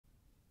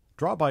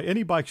Drop by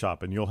any bike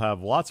shop and you'll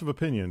have lots of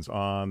opinions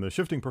on the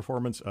shifting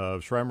performance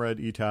of SRAM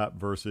eTap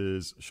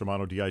versus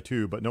Shimano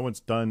Di2, but no one's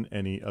done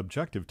any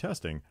objective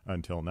testing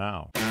until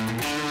now.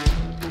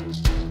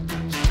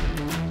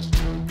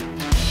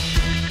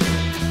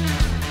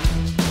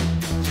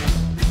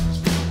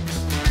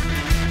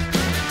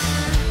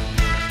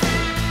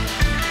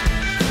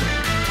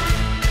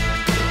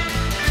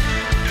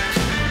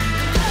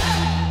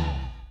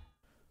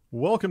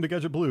 Welcome to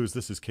Gadget Blues.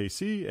 This is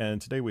KC,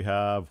 and today we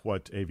have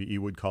what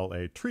AVE would call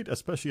a treat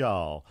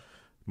especial.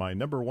 My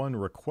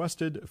 #1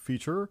 requested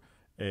feature,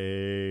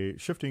 a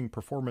shifting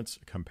performance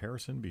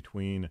comparison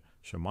between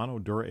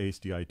Shimano Dura-Ace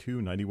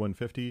Di2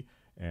 9150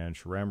 and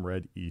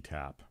SRAM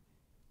eTap.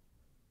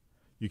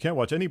 You can't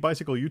watch any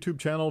bicycle YouTube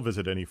channel,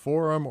 visit any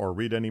forum, or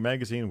read any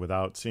magazine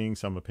without seeing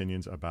some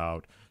opinions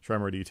about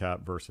SRAM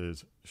eTap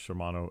versus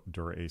Shimano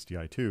Dura-Ace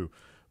Di2.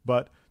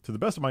 But to the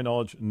best of my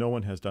knowledge, no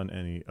one has done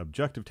any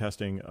objective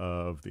testing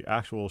of the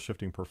actual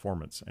shifting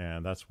performance,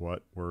 and that's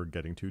what we're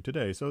getting to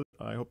today. So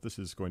I hope this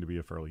is going to be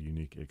a fairly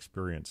unique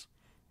experience,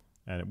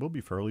 and it will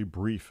be fairly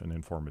brief and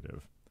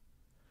informative.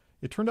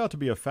 It turned out to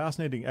be a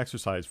fascinating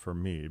exercise for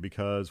me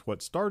because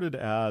what started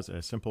as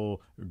a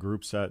simple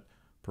group set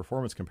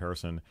performance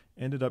comparison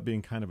ended up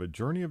being kind of a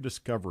journey of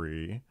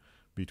discovery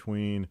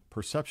between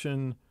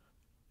perception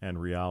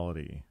and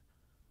reality.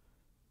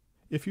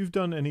 If you've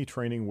done any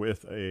training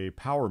with a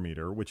power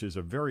meter, which is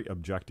a very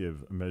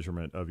objective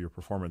measurement of your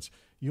performance,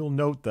 you'll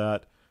note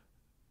that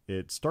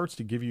it starts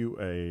to give you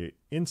an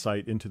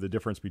insight into the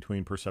difference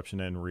between perception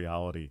and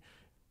reality.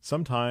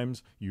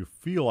 Sometimes you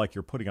feel like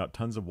you're putting out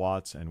tons of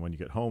watts, and when you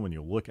get home and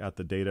you look at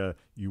the data,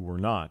 you were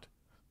not.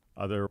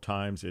 Other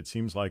times it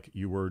seems like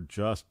you were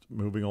just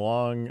moving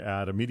along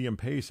at a medium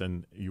pace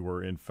and you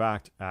were in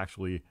fact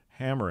actually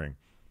hammering.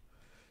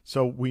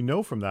 So we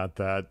know from that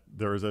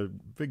there is a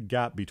big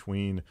gap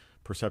between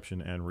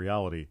perception and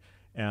reality.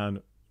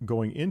 And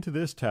going into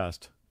this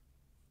test,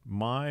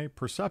 my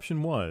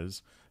perception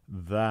was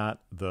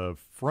that the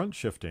front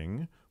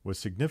shifting was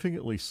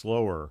significantly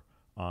slower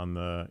on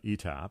the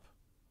eTap,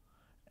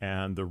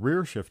 and the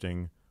rear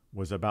shifting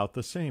was about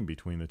the same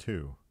between the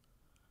two.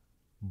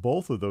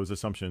 Both of those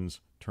assumptions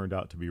turned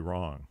out to be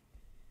wrong.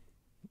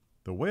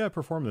 The way I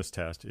perform this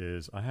test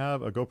is I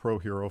have a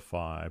GoPro Hero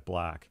 5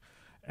 Black,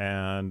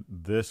 and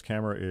this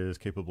camera is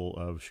capable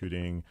of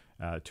shooting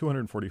at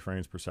 240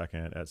 frames per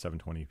second at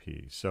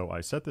 720p. So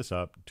I set this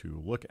up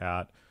to look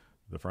at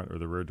the front or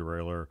the rear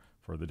derailleur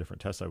for the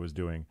different tests I was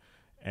doing,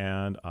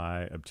 and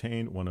I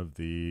obtained one of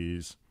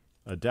these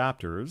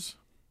adapters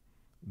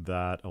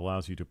that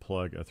allows you to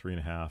plug a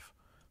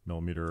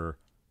 3.5mm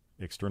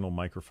external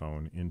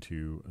microphone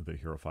into the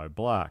Hero 5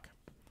 Black.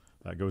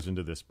 That goes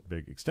into this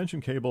big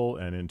extension cable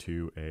and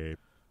into a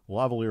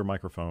lavalier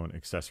microphone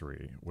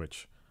accessory,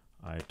 which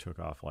I took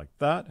off like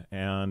that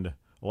and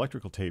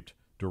electrical taped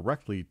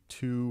directly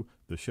to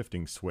the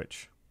shifting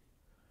switch.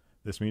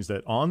 This means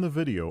that on the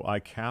video I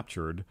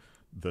captured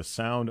the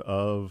sound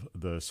of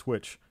the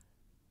switch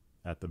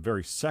at the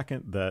very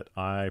second that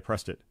I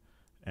pressed it,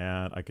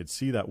 and I could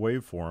see that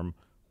waveform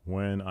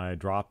when I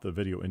drop the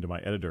video into my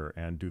editor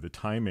and do the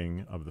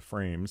timing of the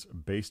frames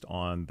based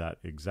on that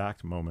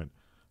exact moment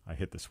I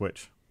hit the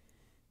switch.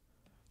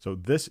 So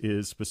this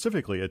is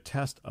specifically a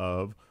test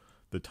of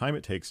the time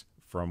it takes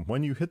from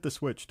when you hit the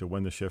switch to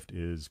when the shift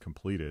is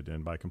completed.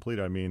 And by complete,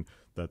 I mean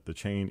that the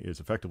chain is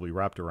effectively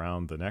wrapped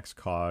around the next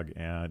cog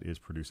and is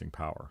producing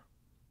power.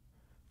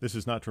 This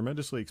is not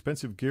tremendously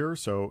expensive gear,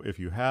 so if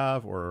you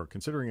have or are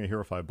considering a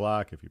Hero 5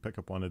 Black, if you pick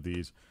up one of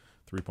these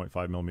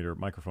 3.5mm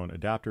microphone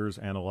adapters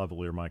and a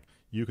lavalier mic,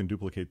 you can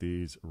duplicate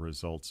these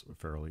results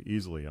fairly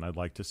easily. And I'd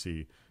like to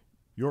see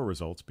your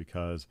results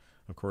because,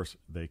 of course,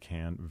 they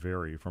can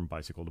vary from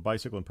bicycle to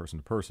bicycle and person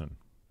to person.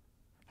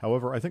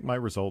 However, I think my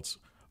results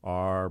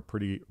are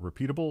pretty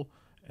repeatable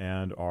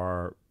and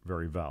are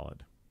very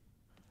valid.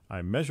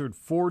 I measured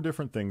 4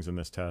 different things in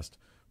this test: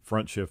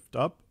 front shift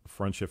up,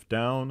 front shift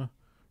down,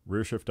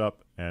 rear shift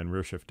up, and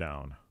rear shift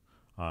down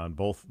on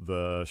both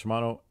the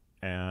Shimano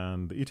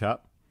and the eTap.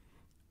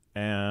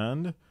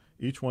 And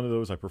each one of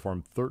those I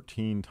performed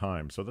 13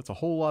 times. So that's a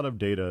whole lot of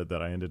data that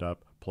I ended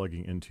up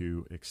plugging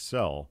into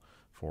Excel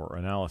for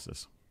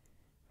analysis.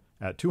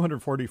 At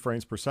 240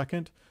 frames per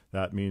second,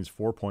 that means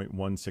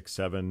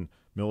 4.167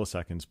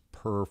 milliseconds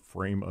per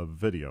frame of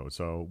video.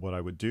 So what I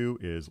would do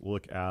is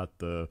look at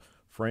the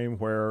frame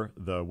where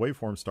the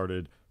waveform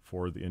started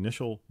for the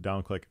initial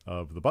downclick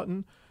of the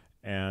button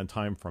and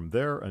time from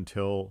there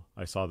until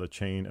I saw the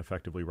chain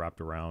effectively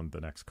wrapped around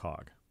the next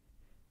cog.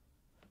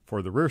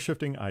 For the rear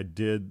shifting, I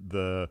did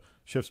the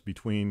shifts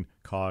between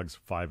cogs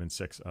 5 and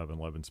 6 of an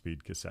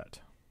 11-speed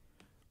cassette.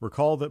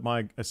 Recall that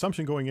my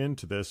assumption going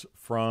into this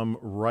from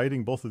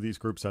writing both of these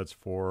group sets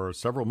for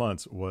several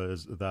months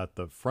was that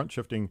the front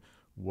shifting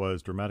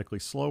was dramatically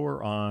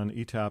slower on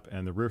eTap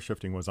and the rear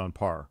shifting was on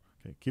par.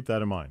 Okay, keep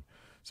that in mind.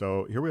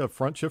 So here we have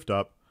front shift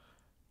up,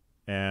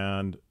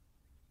 and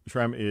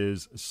SRAM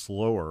is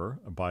slower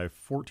by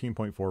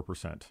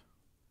 14.4%.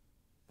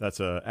 That's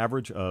an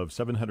average of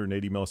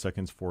 780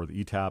 milliseconds for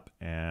the eTap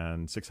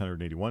and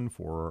 681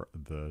 for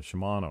the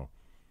Shimano.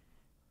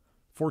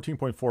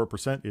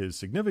 14.4% is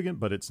significant,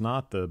 but it's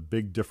not the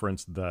big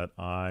difference that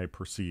I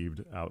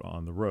perceived out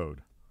on the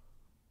road.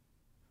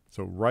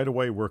 So right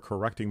away, we're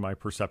correcting my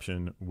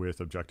perception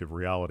with objective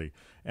reality.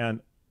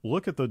 And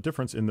look at the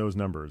difference in those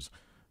numbers.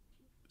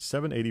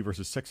 780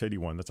 versus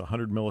 681, that's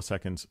 100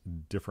 milliseconds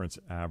difference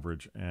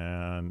average.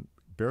 And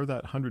bear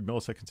that 100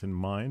 milliseconds in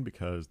mind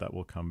because that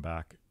will come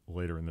back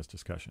later in this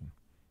discussion.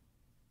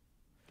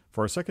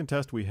 For our second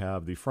test, we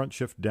have the front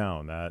shift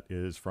down. That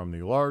is from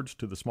the large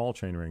to the small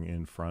chainring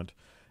in front.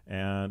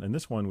 And in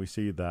this one, we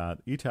see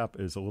that eTap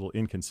is a little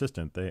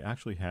inconsistent. They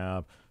actually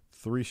have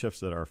 3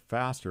 shifts that are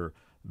faster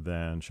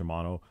than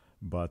Shimano,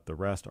 but the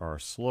rest are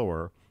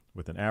slower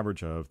with an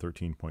average of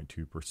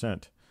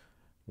 13.2%.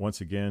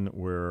 Once again,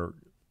 we're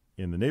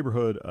in the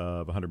neighborhood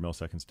of 100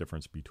 milliseconds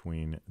difference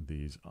between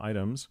these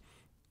items.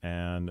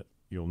 And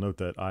you'll note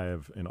that I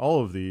have, in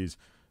all of these,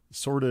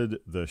 sorted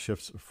the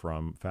shifts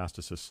from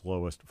fastest to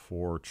slowest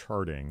for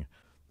charting.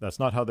 That's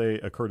not how they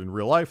occurred in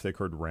real life. They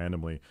occurred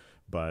randomly,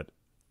 but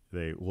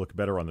they look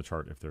better on the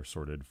chart if they're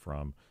sorted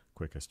from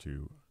quickest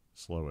to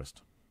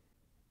slowest.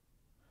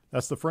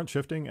 That's the front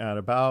shifting at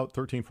about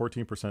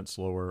 13-14%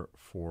 slower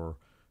for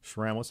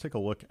SRAM. Let's take a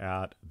look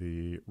at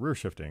the rear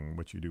shifting,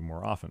 which you do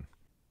more often.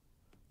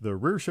 The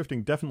rear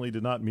shifting definitely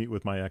did not meet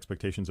with my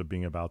expectations of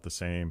being about the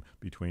same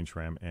between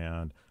SRAM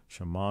and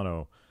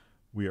Shimano.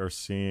 We are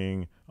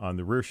seeing on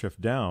the rear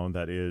shift down,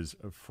 that is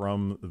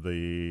from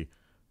the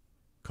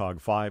cog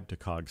 5 to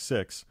cog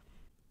 6,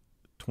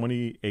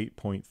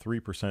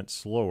 28.3%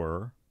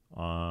 slower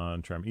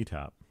on SRAM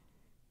eTap.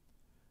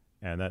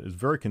 And that is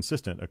very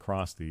consistent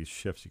across these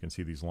shifts. You can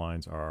see these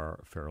lines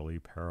are fairly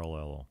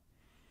parallel.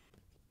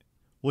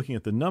 Looking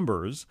at the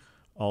numbers,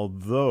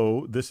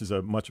 although this is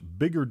a much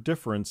bigger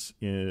difference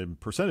in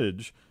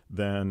percentage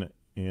than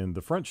in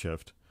the front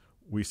shift,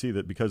 we see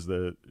that because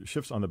the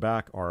shifts on the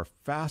back are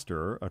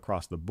faster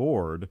across the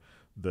board,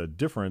 the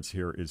difference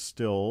here is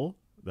still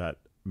that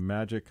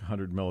magic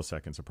 100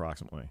 milliseconds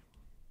approximately.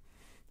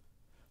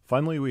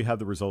 Finally, we have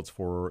the results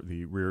for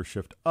the rear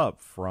shift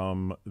up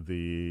from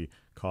the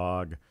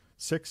cog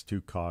 6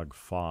 to cog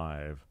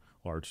 5,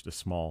 large to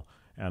small.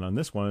 And on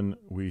this one,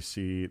 we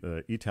see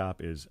the eTap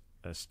is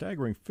a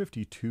staggering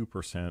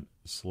 52%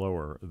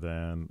 slower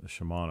than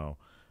Shimano.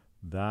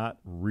 That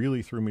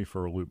really threw me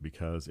for a loop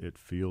because it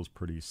feels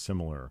pretty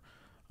similar.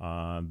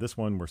 On this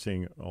one, we're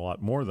seeing a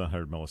lot more than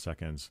 100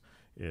 milliseconds.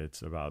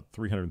 It's about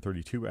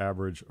 332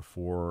 average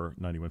for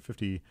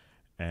 9150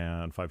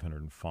 and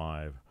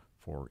 505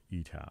 for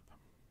eTap.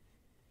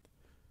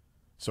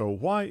 So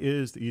why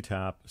is the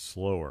eTap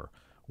slower?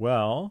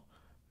 Well,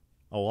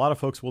 a lot of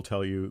folks will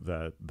tell you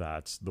that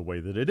that's the way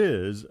that it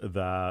is,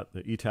 that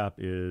the eTap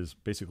is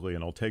basically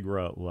an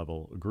Ultegra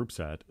level group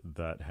set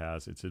that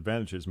has its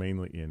advantages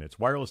mainly in its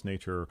wireless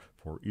nature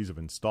for ease of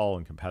install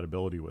and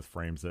compatibility with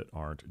frames that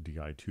aren't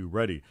Di2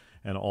 ready.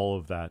 And all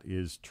of that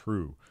is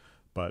true.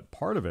 But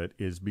part of it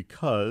is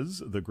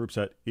because the group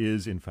set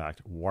is in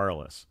fact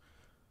wireless.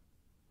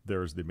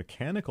 There's the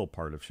mechanical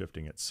part of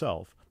shifting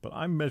itself, but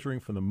I'm measuring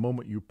from the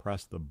moment you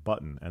press the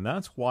button. And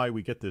that's why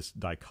we get this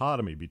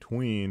dichotomy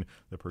between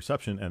the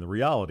perception and the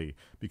reality,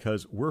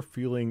 because we're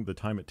feeling the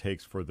time it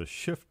takes for the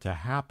shift to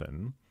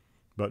happen.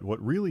 But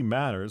what really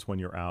matters when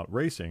you're out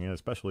racing, and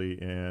especially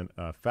in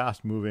a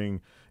fast-moving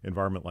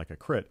environment like a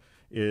crit,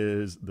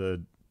 is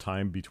the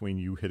time between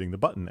you hitting the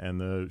button and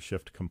the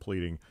shift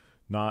completing,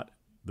 not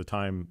the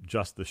time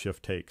just the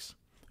shift takes.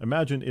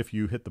 Imagine if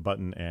you hit the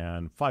button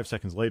and 5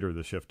 seconds later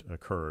the shift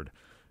occurred.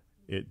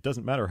 It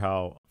doesn't matter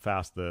how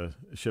fast the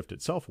shift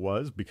itself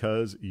was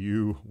because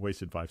you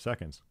wasted 5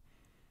 seconds.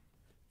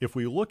 If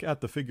we look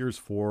at the figures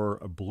for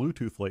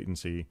Bluetooth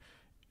latency,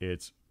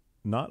 it's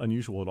not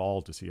unusual at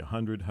all to see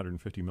 100,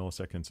 150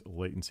 milliseconds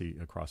latency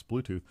across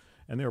Bluetooth,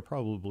 and they are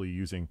probably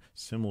using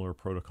similar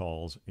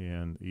protocols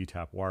in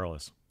eTap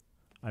wireless.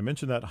 I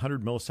mentioned that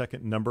 100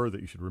 millisecond number, that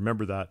you should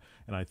remember that,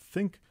 and I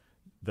think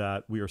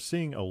that we are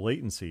seeing a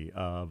latency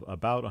of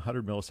about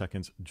 100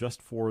 milliseconds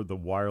just for the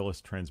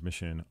wireless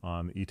transmission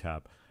on the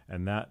eTap,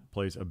 and that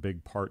plays a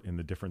big part in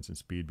the difference in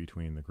speed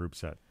between the group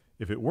set.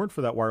 If it weren't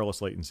for that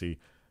wireless latency,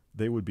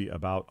 they would be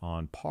about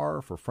on par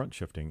for front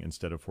shifting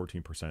instead of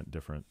 14%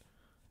 different,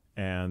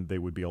 and they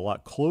would be a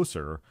lot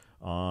closer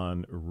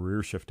on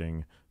rear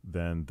shifting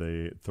than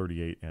the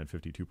 38 and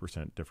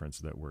 52% difference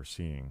that we're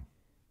seeing.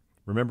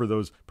 Remember,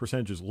 those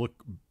percentages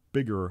look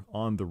bigger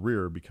on the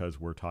rear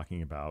because we're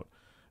talking about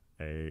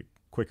a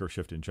quicker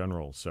shift in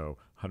general, so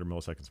 100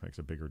 milliseconds makes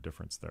a bigger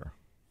difference there.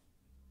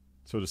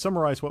 So to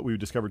summarize what we've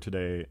discovered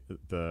today,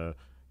 the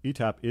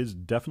eTap is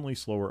definitely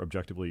slower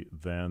objectively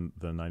than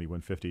the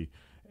 9150,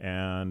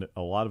 and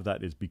a lot of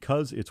that is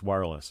because it's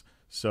wireless.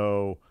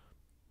 So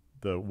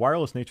the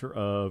wireless nature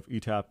of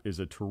eTap is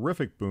a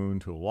terrific boon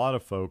to a lot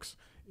of folks.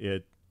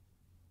 It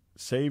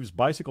saves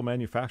bicycle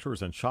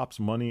manufacturers and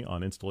shops money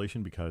on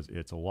installation because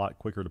it's a lot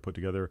quicker to put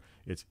together.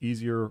 It's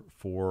easier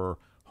for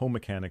home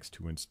mechanics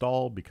to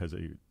install because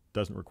it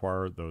doesn't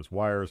require those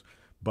wires,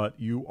 but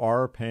you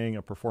are paying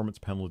a performance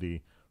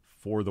penalty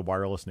for the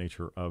wireless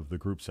nature of the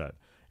group set.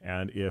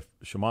 And if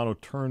Shimano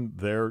turned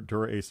their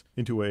Dura-Ace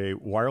into a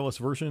wireless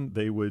version,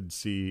 they would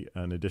see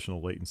an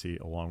additional latency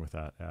along with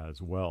that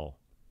as well.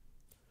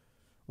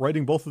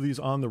 Riding both of these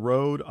on the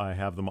road, I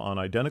have them on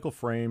identical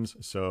frames,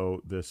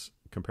 so this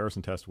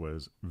comparison test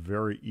was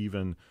very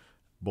even.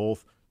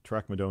 Both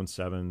Trek Madone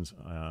 7s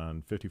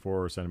on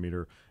 54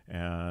 centimeter,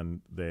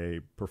 and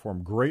they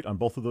perform great on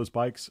both of those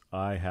bikes.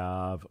 I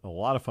have a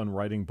lot of fun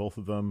riding both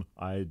of them.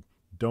 I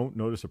don't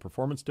notice a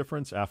performance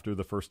difference after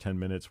the first 10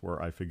 minutes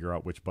where I figure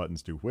out which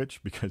buttons do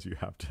which, because you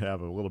have to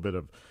have a little bit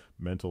of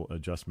mental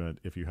adjustment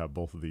if you have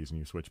both of these and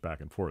you switch back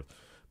and forth.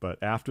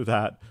 But after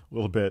that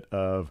little bit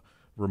of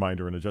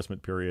reminder and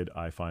adjustment period,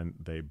 I find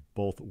they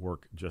both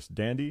work just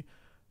dandy.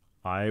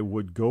 I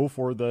would go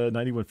for the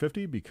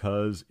 9150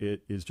 because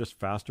it is just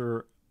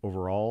faster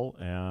overall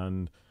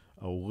and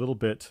a little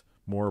bit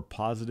more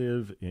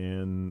positive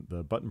in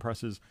the button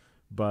presses,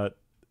 but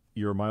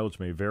your mileage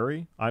may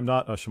vary. I'm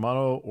not a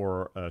Shimano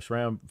or a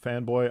SRAM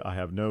fanboy. I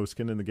have no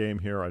skin in the game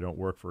here. I don't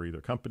work for either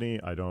company.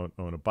 I don't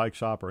own a bike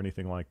shop or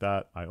anything like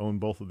that. I own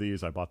both of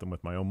these. I bought them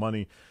with my own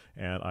money,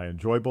 and I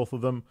enjoy both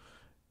of them.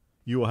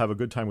 You will have a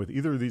good time with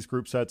either of these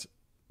group sets.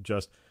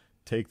 Just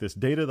take this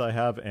data that I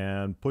have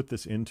and put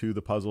this into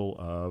the puzzle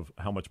of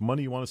how much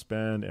money you want to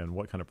spend and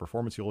what kind of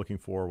performance you're looking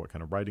for. What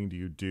kind of riding do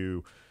you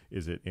do?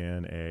 Is it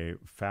in a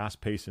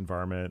fast-paced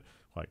environment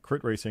like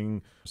crit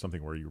racing,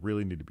 something where you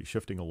really need to be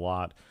shifting a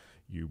lot?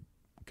 You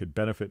could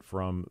benefit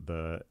from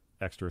the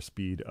extra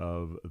speed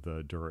of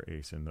the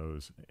Dura-Ace in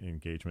those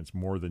engagements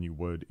more than you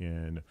would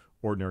in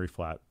ordinary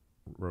flat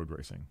road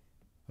racing.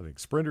 I think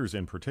sprinters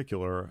in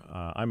particular,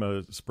 I'm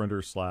a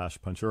sprinter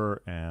 /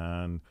 puncher,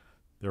 and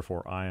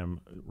therefore I am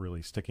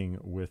really sticking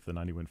with the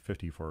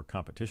 9150 for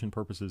competition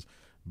purposes.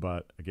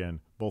 But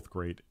again, both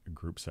great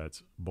group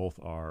sets, both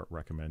are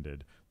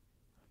recommended.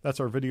 That's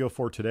our video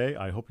for today.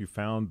 I hope you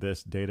found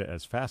this data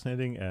as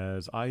fascinating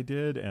as I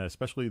did, and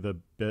especially the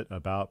bit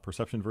about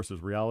perception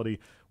versus reality.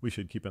 We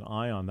should keep an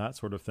eye on that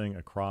sort of thing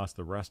across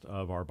the rest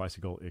of our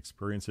bicycle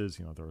experiences.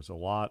 You know, there's a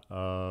lot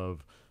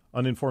of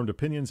uninformed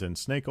opinions and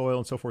snake oil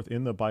and so forth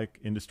in the bike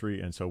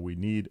industry, and so we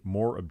need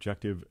more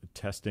objective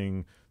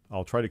testing.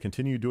 I'll try to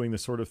continue doing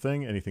this sort of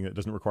thing, anything that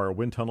doesn't require a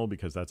wind tunnel,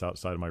 because that's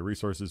outside of my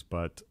resources,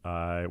 but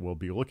I will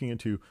be looking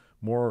into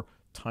more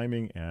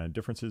timing and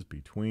differences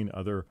between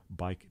other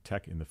bike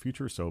tech in the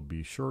future. So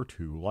be sure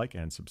to like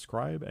and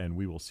subscribe, and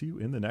we will see you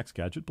in the next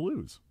Gadget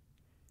Blues.